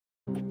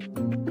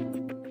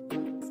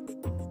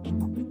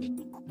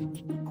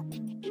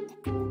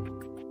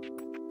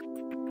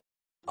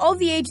all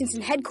the agents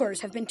in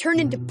headquarters have been turned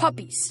into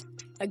puppies.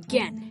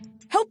 Again.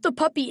 Help the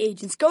puppy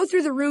agents go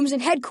through the rooms in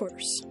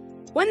headquarters.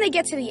 When they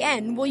get to the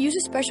end, we'll use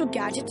a special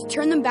gadget to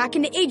turn them back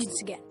into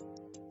agents again.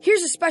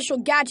 Here's a special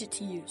gadget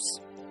to use.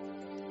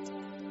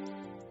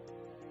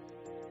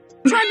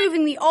 Try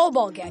moving the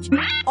all-ball gadget.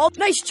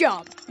 Nice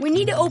job. We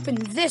need to open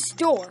this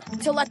door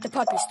to let the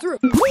puppies through.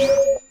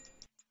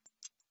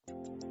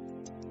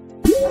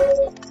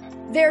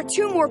 There are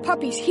 2 more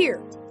puppies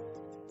here.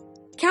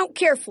 Count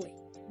carefully.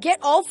 Get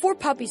all 4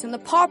 puppies on the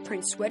paw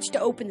print switch to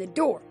open the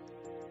door.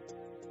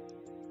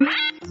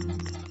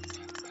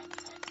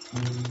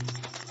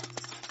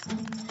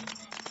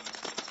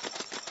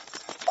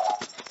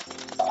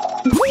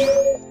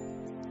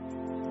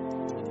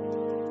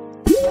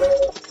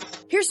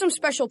 Here's some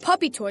special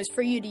puppy toys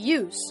for you to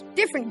use.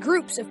 Different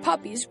groups of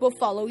puppies will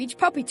follow each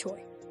puppy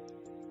toy.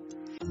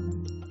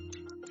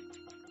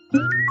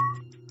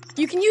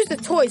 You can use the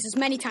toys as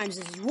many times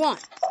as you want.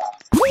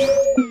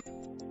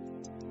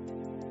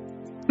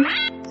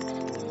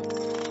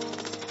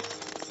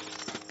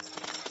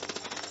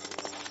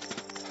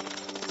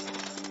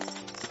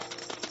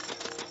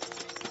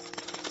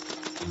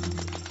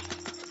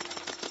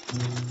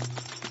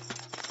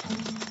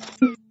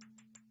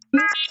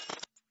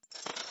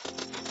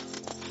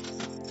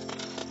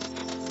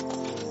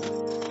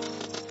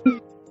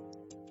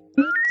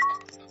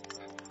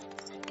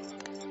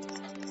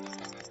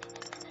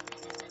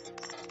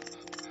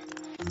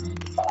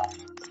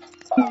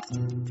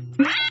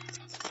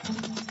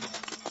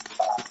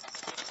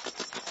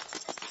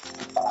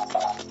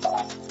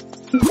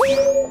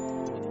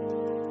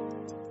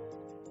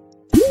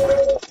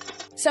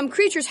 Some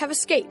creatures have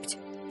escaped.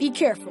 Be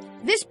careful.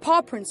 This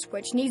paw print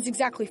switch needs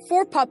exactly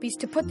 4 puppies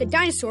to put the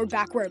dinosaur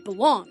back where it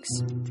belongs.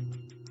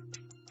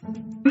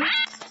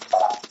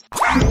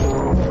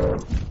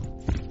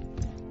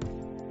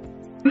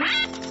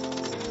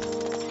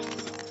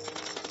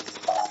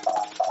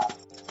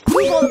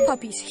 Move all the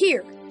puppies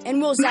here,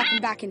 and we'll zap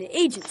them back into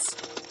agents.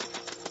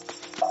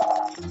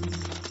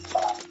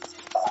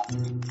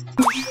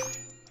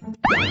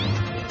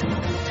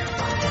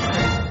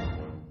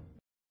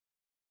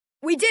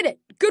 We did it!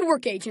 Good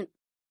work, Agent.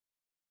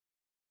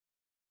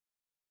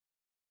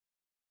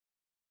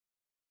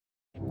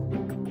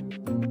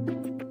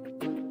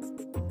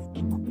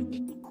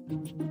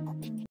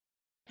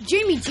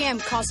 Jamie Jam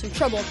caused some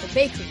trouble at the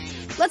bakery.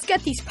 Let's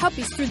get these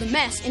puppies through the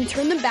mess and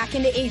turn them back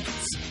into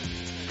agents.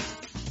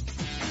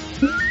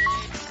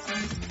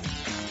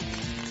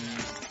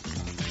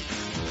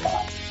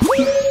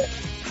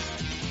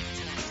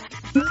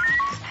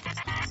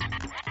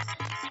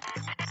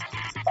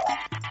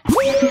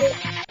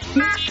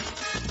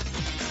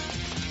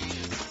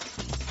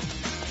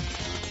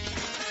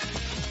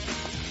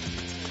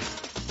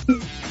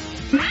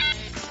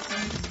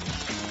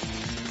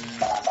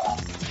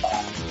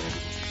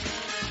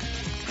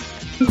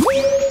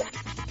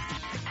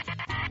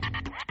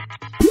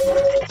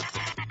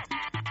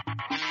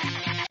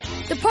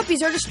 The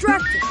puppies are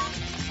distracted.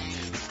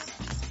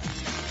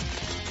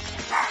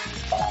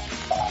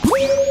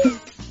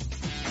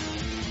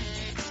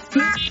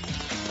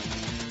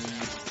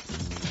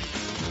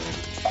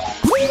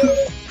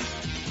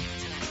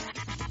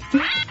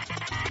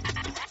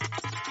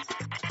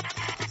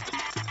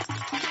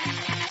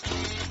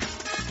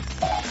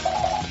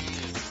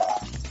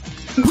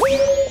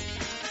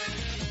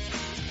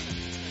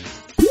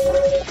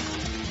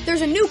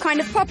 There's a new kind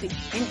of puppy,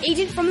 an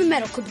agent from the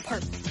medical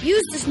department.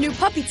 Use this new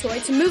puppy toy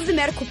to move the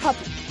medical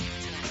puppy.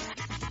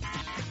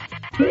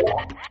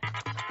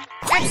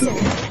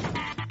 Excellent.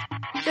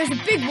 There's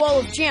a big wall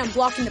of jam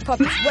blocking the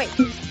puppy's way.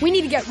 We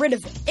need to get rid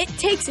of it. It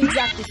takes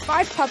exactly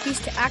 5 puppies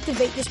to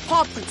activate this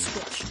paw print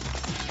switch.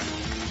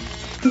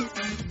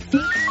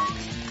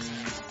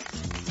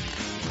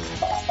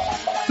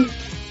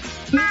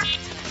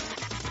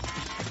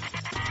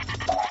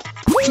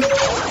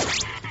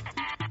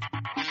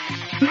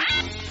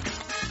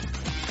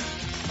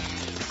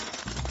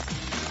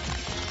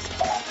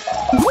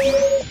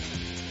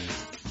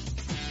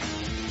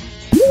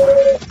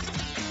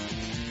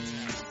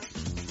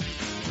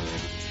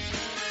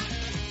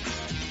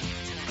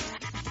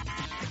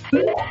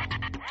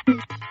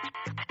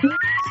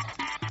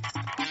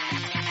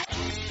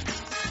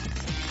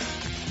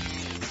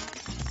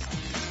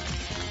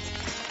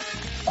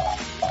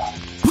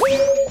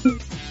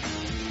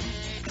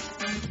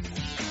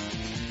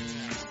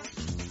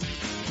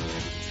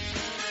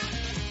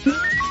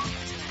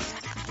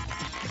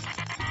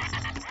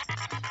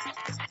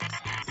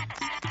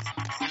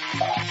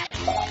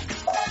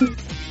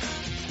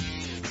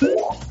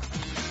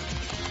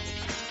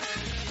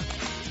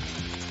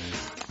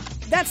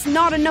 That's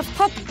not enough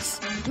puppies.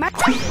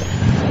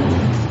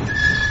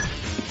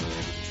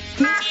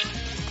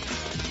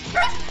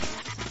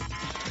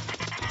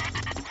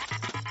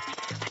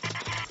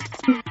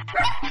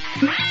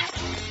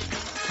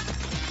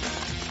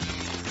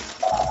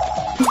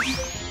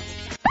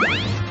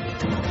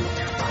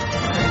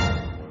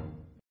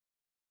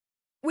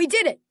 We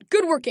did it.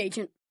 Good work,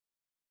 Agent.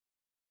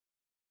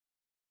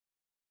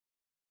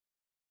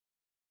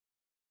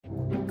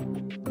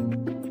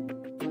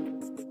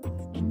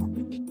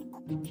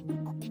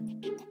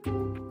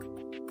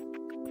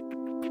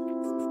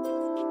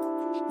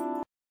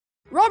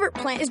 Robert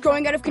Plant is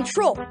growing out of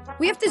control.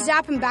 We have to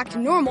zap him back to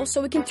normal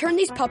so we can turn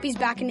these puppies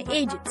back into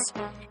agents.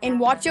 And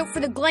watch out for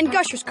the Glenn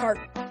Gushers cart.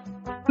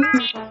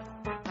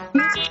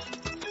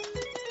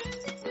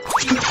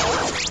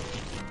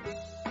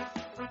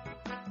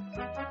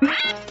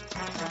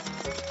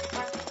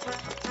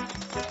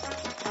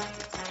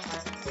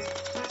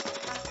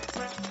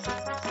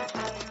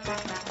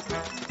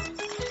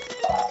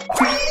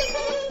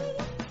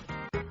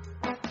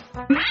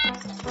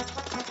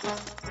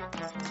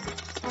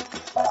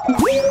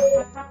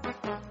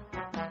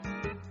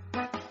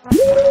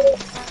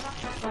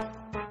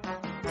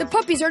 The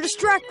puppies are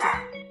distracted.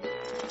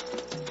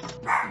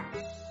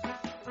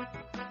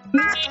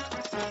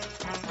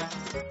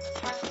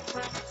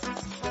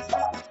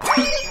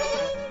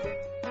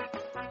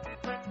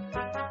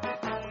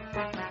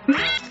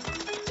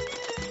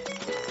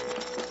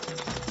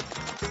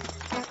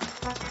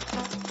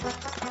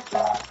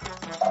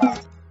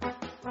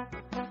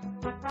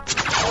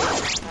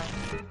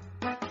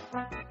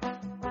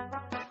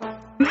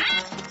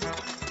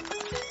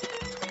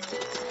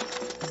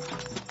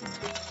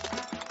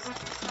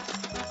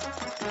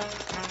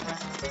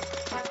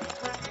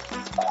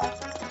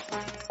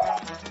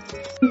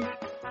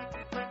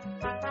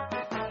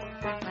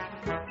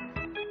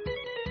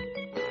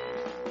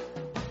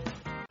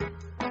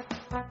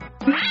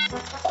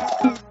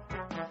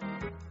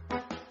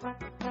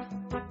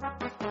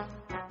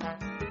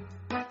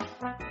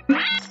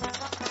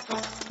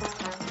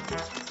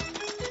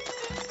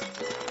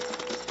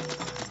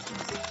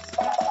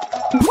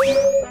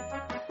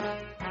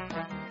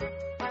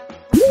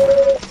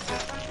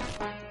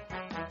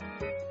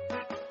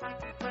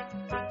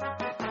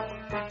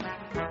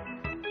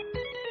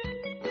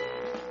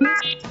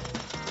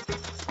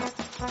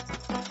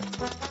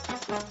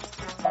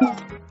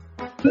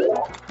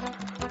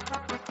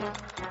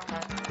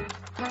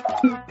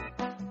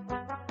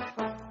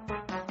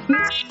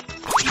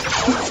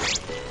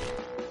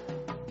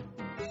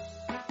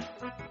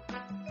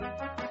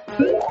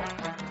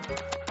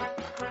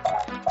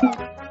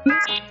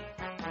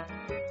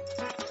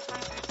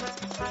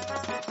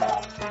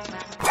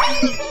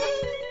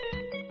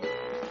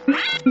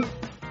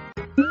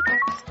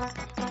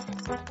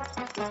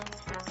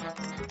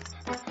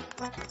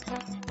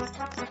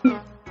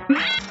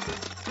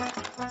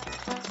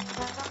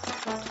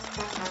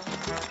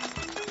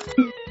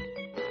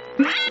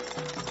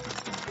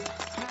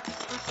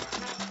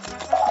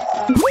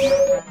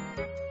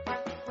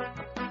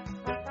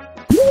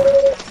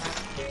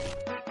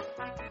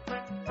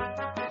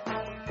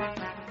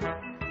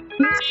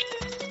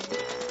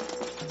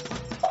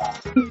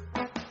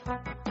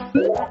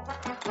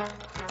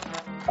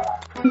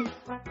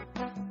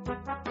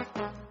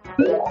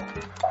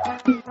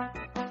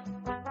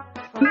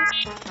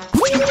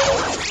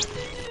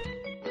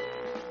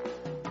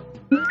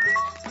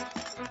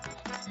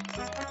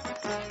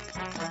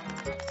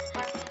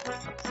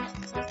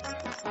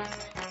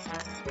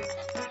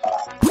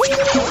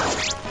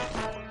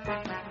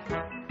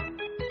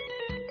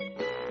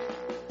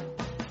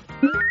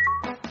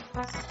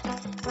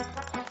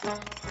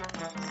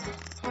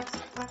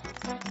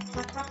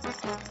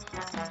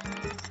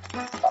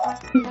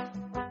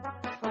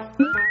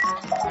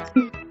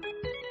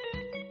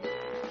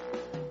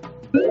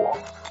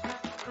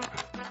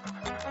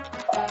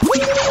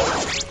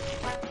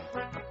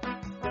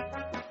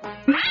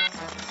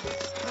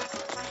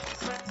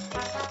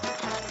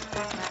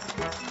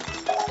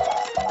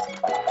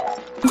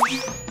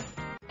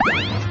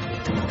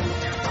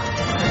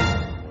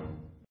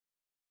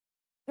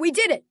 We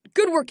did it!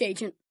 Good work,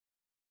 Agent.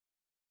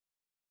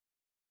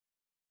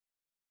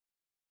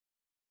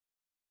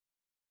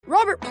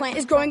 Robert Plant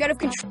is growing out of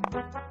control.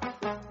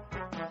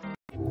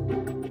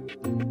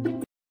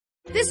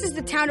 This is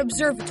the town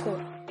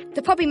observatory,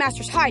 the Puppy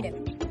Master's hideout.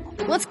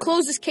 Let's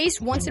close this case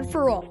once and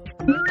for all.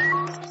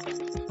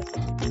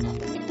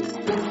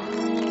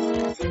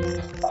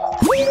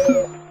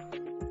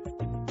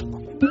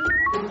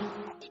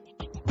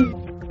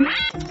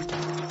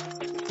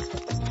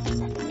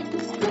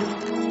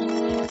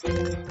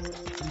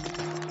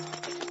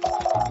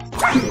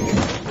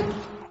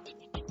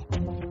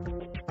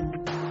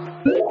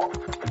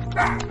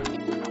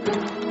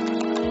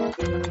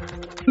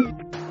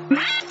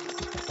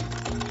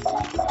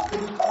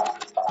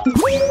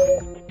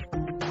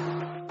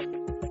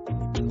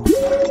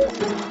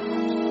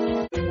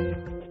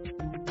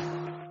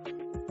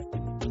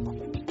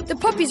 The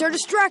puppies are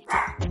distracted.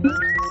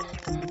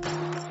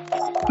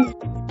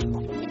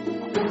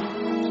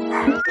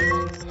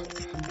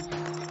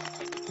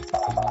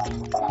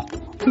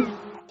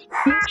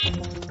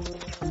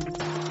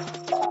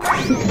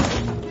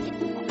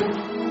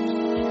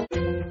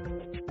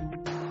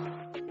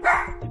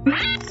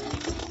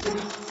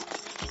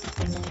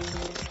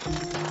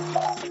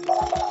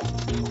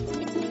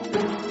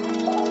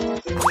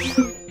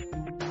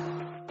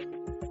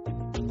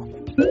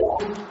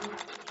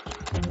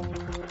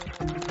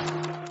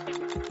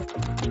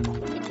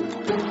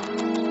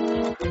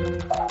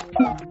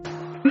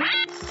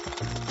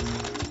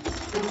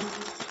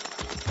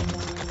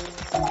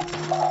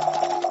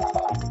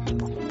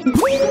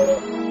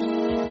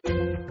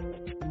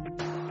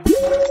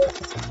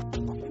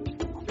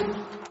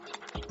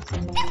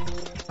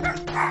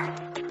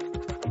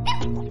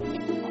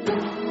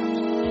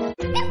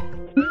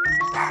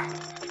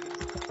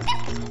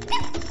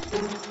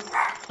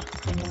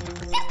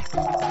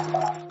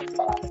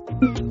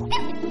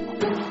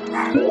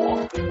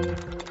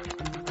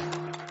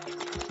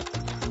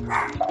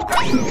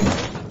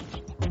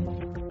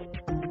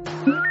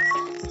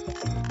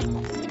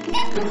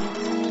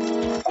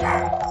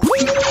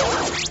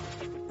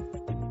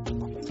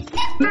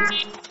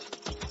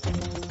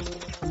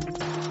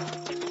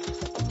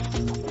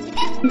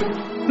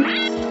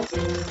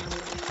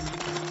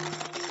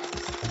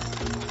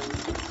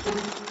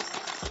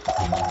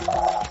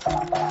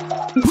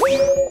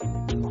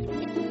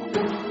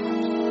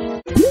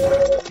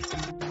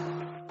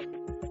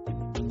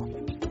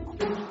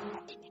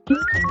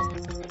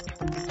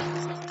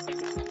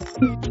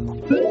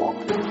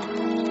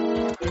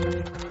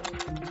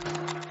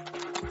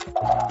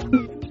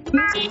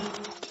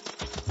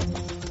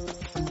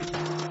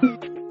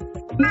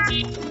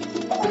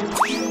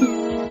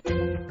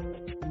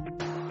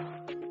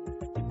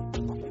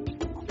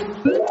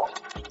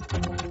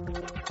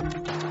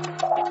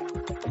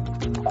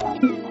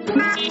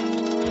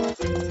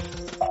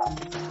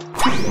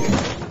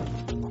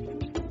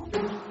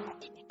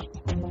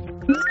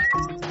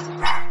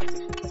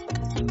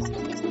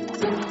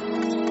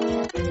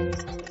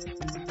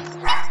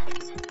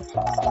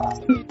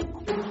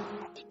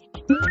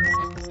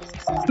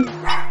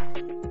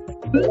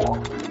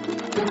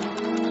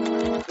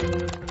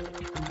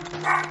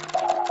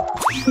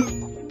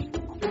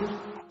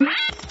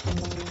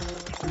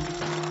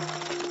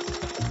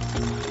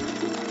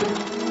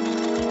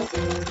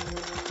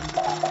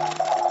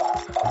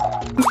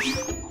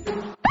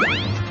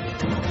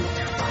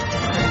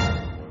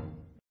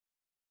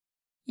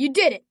 You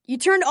did it. You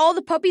turned all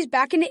the puppies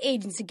back into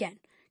agents again.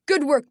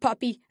 Good work,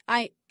 puppy.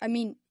 I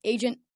mean, agent.